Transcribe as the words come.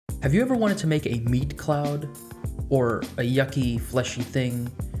Have you ever wanted to make a meat cloud? Or a yucky, fleshy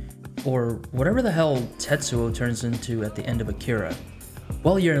thing? Or whatever the hell Tetsuo turns into at the end of Akira?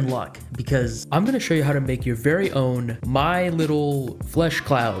 Well, you're in luck, because I'm gonna show you how to make your very own My Little Flesh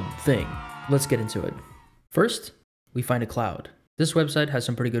Cloud thing. Let's get into it. First, we find a cloud. This website has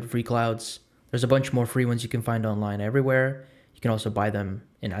some pretty good free clouds. There's a bunch more free ones you can find online everywhere. You can also buy them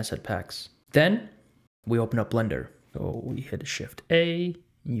in asset packs. Then, we open up Blender. So we hit Shift A,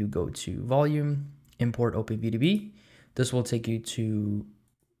 you go to Volume, Import OpenVDB. This will take you to,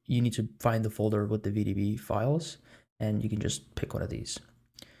 you need to find the folder with the VDB files, and you can just pick one of these.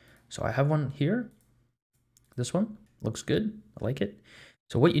 So I have one here. This one looks good, I like it.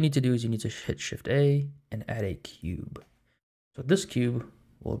 So what you need to do is you need to hit Shift A and add a cube. So this cube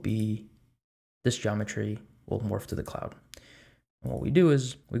will be, this geometry will morph to the cloud. And what we do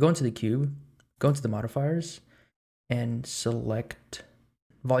is we go into the cube, go into the modifiers, and select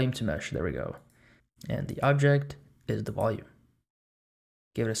volume to mesh. There we go. And the object is the volume.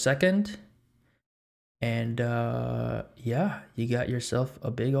 Give it a second. And yeah, you got yourself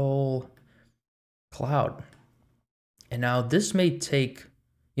a big old cloud. And now this may take,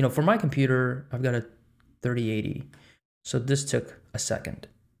 you know, for my computer, I've got a 3080. So this took a second.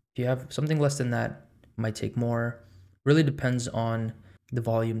 If you have something less than that, it might take more. Really depends on the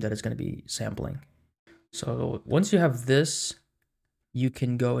volume that it's going to be sampling. So once you have this, you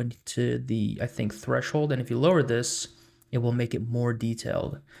can go into the, I think, threshold. And if you lower this, it will make it more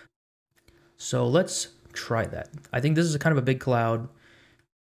detailed. So let's try that. I think this is kind of a big cloud,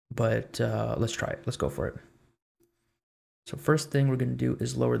 but let's try it. Let's go for it. So first thing we're going to do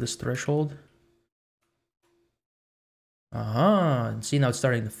is lower this threshold. And see, now it's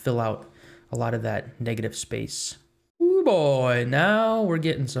starting to fill out a lot of that negative space. Ooh boy, now we're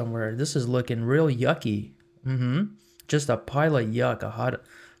getting somewhere. This is looking real yucky. Just a pile of yuck, a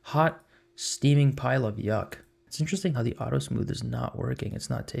hot steaming pile of yuck. It's interesting how the auto smooth is not working. It's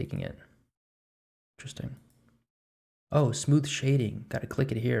not taking it. Interesting. Oh, smooth shading. Gotta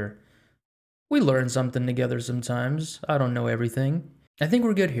click it here. We learn something together sometimes. I don't know everything. I think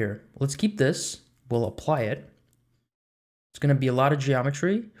we're good here. Let's keep this. We'll apply it. It's going to be a lot of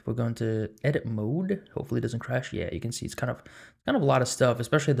geometry. If we're going to edit mode, hopefully it doesn't crash. Yeah, you can see it's kind of a lot of stuff,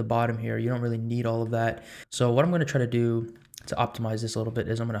 especially at the bottom here. You don't really need all of that. So what I'm going to try to do to optimize this a little bit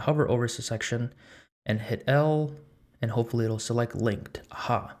is I'm going to hover over this section and hit L, and hopefully it'll select linked.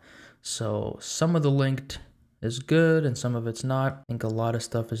 Aha. So some of the linked is good and some of it's not. I think a lot of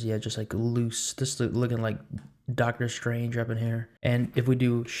stuff is, yeah, just like loose. This is looking like Doctor Strange up in here. And if we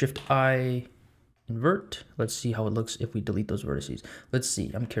do Shift I, invert, let's see how it looks if we delete those vertices. Let's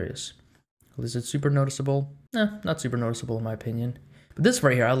see, I'm curious. Is it super noticeable? Not super noticeable in my opinion. But this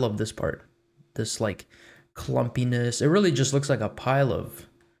right here, I love this part. This like clumpiness. It really just looks like a pile of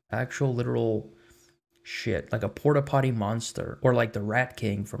actual literal shit. Like a porta potty monster. Or like the Rat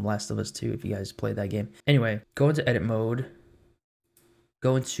King from Last of Us 2 if you guys played that game. Anyway, go into edit mode.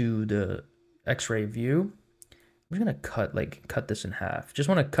 Go into the X-ray view. I'm just gonna cut this in half. Just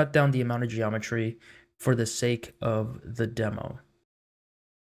want to cut down the amount of geometry for the sake of the demo.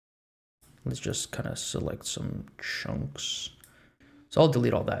 Let's just kind of select some chunks. So I'll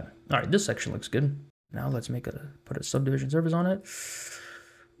delete all that. All right, this section looks good. Now let's put a subdivision surface on it.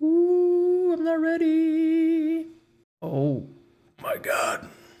 Ooh, I'm not ready. Oh my God.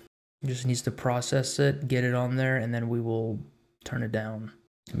 It just needs to process it, get it on there, and then we will turn it down.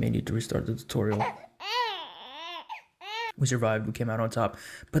 I may need to restart the tutorial. We survived, we came out on top.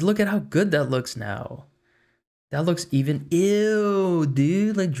 But look at how good that looks now. That looks even, ew,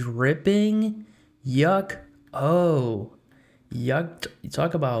 dude, like dripping. Yuck. Oh, yuck. You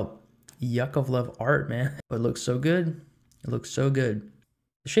talk about YakovlevArt, man. But it looks so good. It looks so good.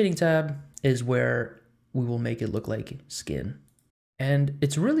 The shading tab is where we will make it look like skin. And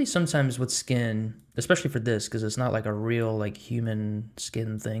it's really sometimes with skin, especially for this, because it's not like a real like human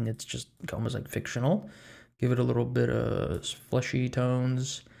skin thing. It's just almost like fictional. Give it a little bit of fleshy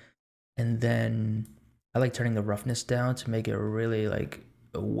tones. And then I like turning the roughness down to make it really like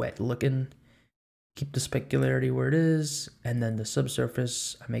wet looking. Keep the specularity where it is. And then the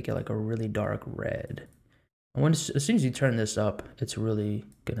subsurface, I make it like a really dark red. And as soon as you turn this up, it's really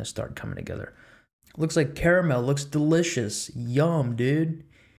gonna start coming together. Looks like caramel, looks delicious. Yum, dude.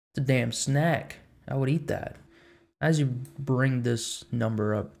 It's a damn snack. I would eat that. As you bring this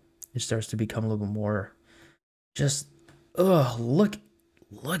number up, it starts to become a little bit more just, ugh, look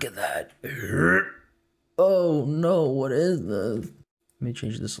at that. Oh no, what is this? Let me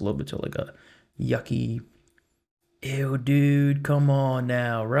change this a little bit to like a yucky, ew, dude, come on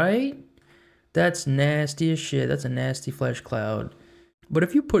now, right? That's nasty as shit. That's a nasty flesh cloud. But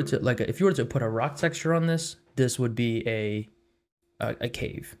if you put it if you were to put a rock texture on this, this would be a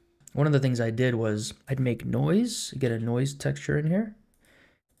cave. One of the things I did was I'd make noise, get a noise texture in here,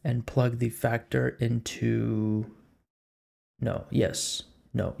 and plug the factor into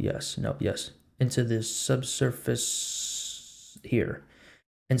into this subsurface here.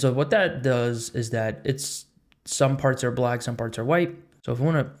 And so what that does is that some parts are black, some parts are white. So if we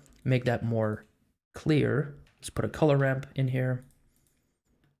want to make that more clear, let's put a color ramp in here.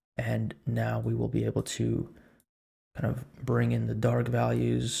 And now we will be able to kind of bring in the dark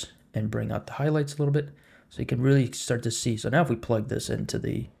values and bring out the highlights a little bit. So you can really start to see. So now if we plug this into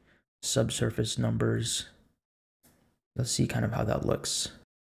the subsurface numbers, let's see kind of how that looks.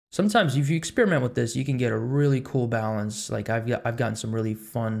 Sometimes if you experiment with this, you can get a really cool balance. Like I've gotten some really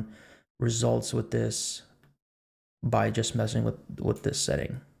fun results with this by just messing with this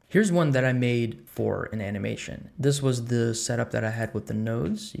setting. This one that I made for an animation. This was the setup that I had with the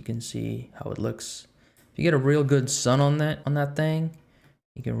nodes. You can see how it looks. If you get a real good sun on that thing,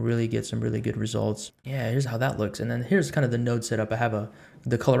 you can really get some really good results. Yeah, here's how that looks. And then here's kind of the node setup. I have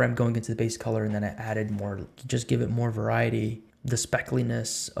the color ramp going into the base color, and then I added more to just give it more variety. The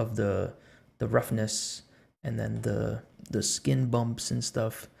speckliness of the roughness, and then the skin bumps and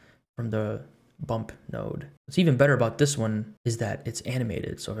stuff from the bump node. What's even better about this one is that it's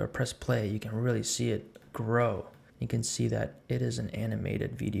animated. So if I press play, you can really see it grow. You can see that it is an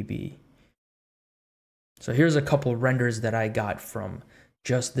animated VDB. So here's a couple renders that I got from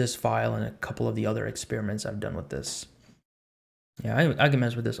just this file and a couple of the other experiments I've done with this. Yeah, I can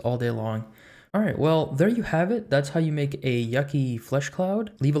mess with this all day long. All right, well, there you have it. That's how you make a yucky flesh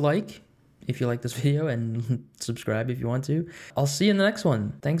cloud. Leave a like if you like this video and subscribe if you want to. I'll see you in the next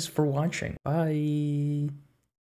one. Thanks for watching. Bye.